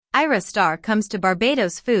Ayra Starr comes to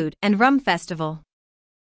Barbados Food and Rum Festival.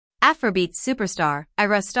 Afrobeats superstar,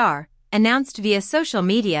 Ayra Starr, announced via social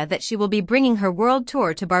media that she will be bringing her world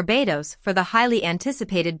tour to Barbados for the highly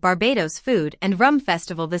anticipated Barbados Food and Rum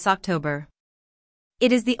Festival this October.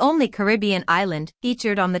 It is the only Caribbean island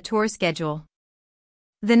featured on the tour schedule.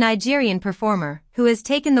 The Nigerian performer, who has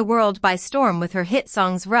taken the world by storm with her hit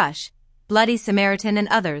songs Rush, Bloody Samaritan and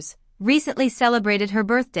others, recently celebrated her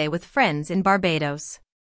birthday with friends in Barbados.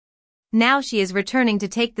 Now she is returning to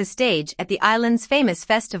take the stage at the island's famous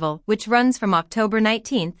festival, which runs from October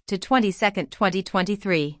 19 to 22,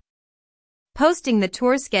 2023. Posting the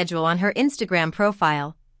tour schedule on her Instagram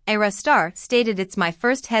profile, Ayra Starr stated, "It's my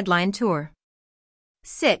first headline tour.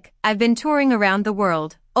 Sick, I've been touring around the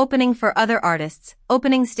world, opening for other artists,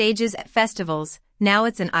 opening stages at festivals, now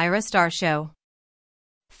it's an Ayra Starr show.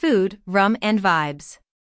 Food, rum and vibes."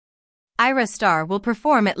 Ayra Starr will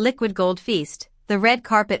perform at Liquid Gold Feast, the red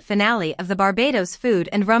carpet finale of the Barbados Food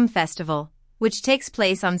and Rum Festival, which takes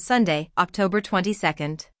place on Sunday, October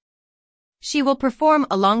 22. She will perform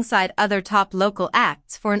alongside other top local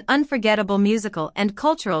acts for an unforgettable musical and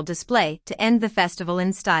cultural display to end the festival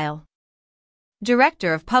in style.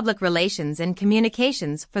 Director of Public Relations and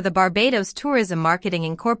Communications for the Barbados Tourism Marketing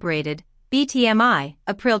Incorporated, BTMI,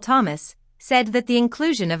 April Thomas, said that the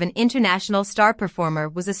inclusion of an international star performer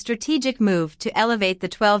was a strategic move to elevate the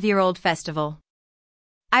 12-year-old festival.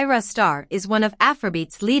 Ayra Starr is one of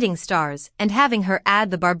Afrobeats' leading stars, and having her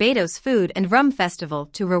add the Barbados Food and Rum Festival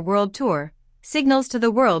to her world tour signals to the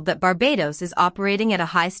world that Barbados is operating at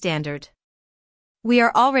a high standard. "We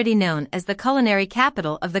are already known as the culinary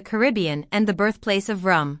capital of the Caribbean and the birthplace of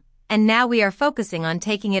rum, and now we are focusing on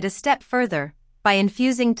taking it a step further by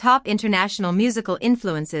infusing top international musical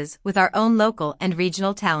influences with our own local and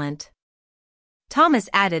regional talent." Thomas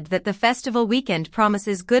added that the festival weekend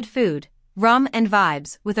promises good food, rum and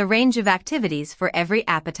vibes with a range of activities for every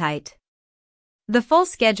appetite. The full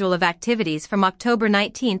schedule of activities from October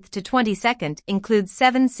 19 to 22 includes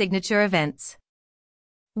 7 signature events.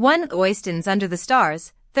 1. Oystins Under the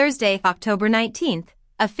Stars, Thursday, October 19,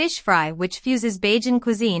 a fish fry which fuses Bajan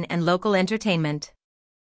cuisine and local entertainment.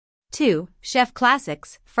 2. Chef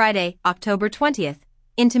Classics, Friday, October 20,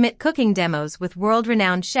 intimate cooking demos with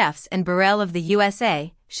world-renowned chefs and Burrell of the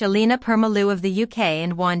USA, Shalina Permalou of the UK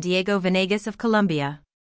and Juan Diego Venegas of Colombia.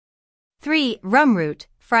 3. Rum Route,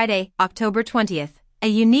 Friday, October 20, a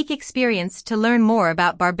unique experience to learn more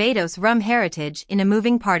about Barbados rum heritage in a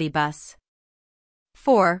moving party bus.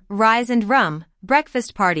 4. Rise and Rum,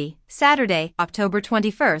 Breakfast Party, Saturday, October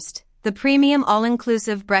 21, the premium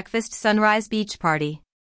all-inclusive breakfast sunrise beach party.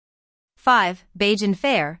 5. Bajan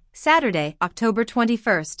Fair, Saturday, October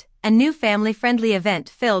 21, a new family-friendly event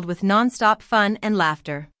filled with non-stop fun and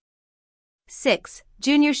laughter. 6.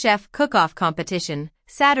 Junior Chef Cook-Off Competition,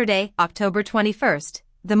 Saturday, October 21,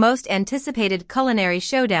 the most anticipated culinary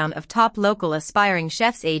showdown of top local aspiring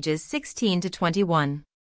chefs ages 16 to 21.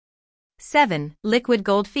 7. Liquid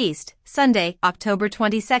Gold Feast, Sunday, October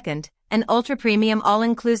 22, an ultra-premium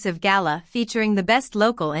all-inclusive gala featuring the best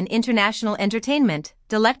local and international entertainment,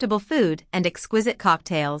 delectable food, and exquisite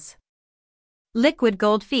cocktails. Liquid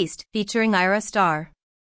Gold Feast featuring Ayra Starr.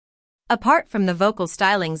 Apart from the vocal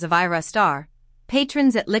stylings of Ayra Starr,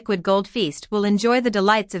 patrons at Liquid Gold Feast will enjoy the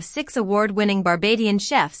delights of 6 award-winning Barbadian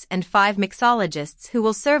chefs and 5 mixologists who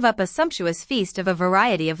will serve up a sumptuous feast of a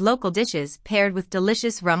variety of local dishes paired with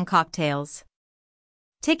delicious rum cocktails.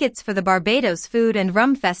 Tickets for the Barbados Food and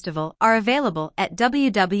Rum Festival are available at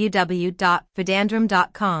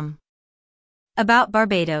www.fidandrum.com. About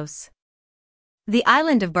Barbados. The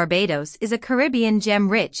island of Barbados is a Caribbean gem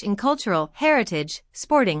rich in cultural, heritage,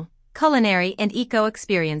 sporting, culinary and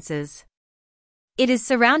eco-experiences. It is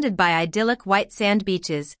surrounded by idyllic white sand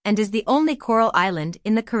beaches and is the only coral island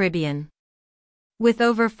in the Caribbean. With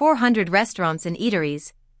over 400 restaurants and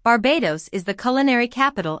eateries, Barbados is the culinary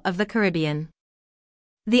capital of the Caribbean.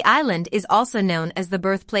 The island is also known as the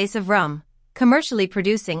birthplace of rum, commercially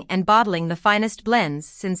producing and bottling the finest blends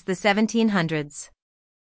since the 1700s.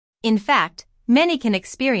 In fact, many can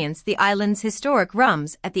experience the island's historic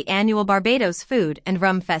rums at the annual Barbados Food and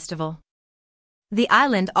Rum Festival. The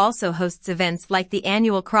island also hosts events like the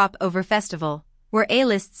annual Crop Over Festival, where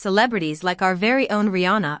A-list celebrities like our very own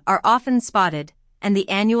Rihanna are often spotted, and the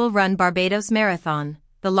annual Run Barbados Marathon,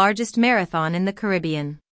 the largest marathon in the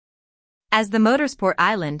Caribbean. As the motorsport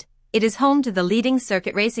island, it is home to the leading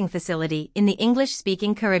circuit racing facility in the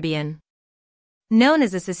English-speaking Caribbean. Known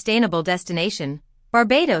as a sustainable destination,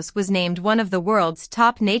 Barbados was named one of the world's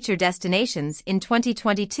top nature destinations in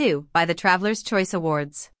 2022 by the Traveler's Choice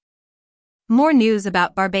Awards. More news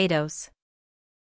about Barbados.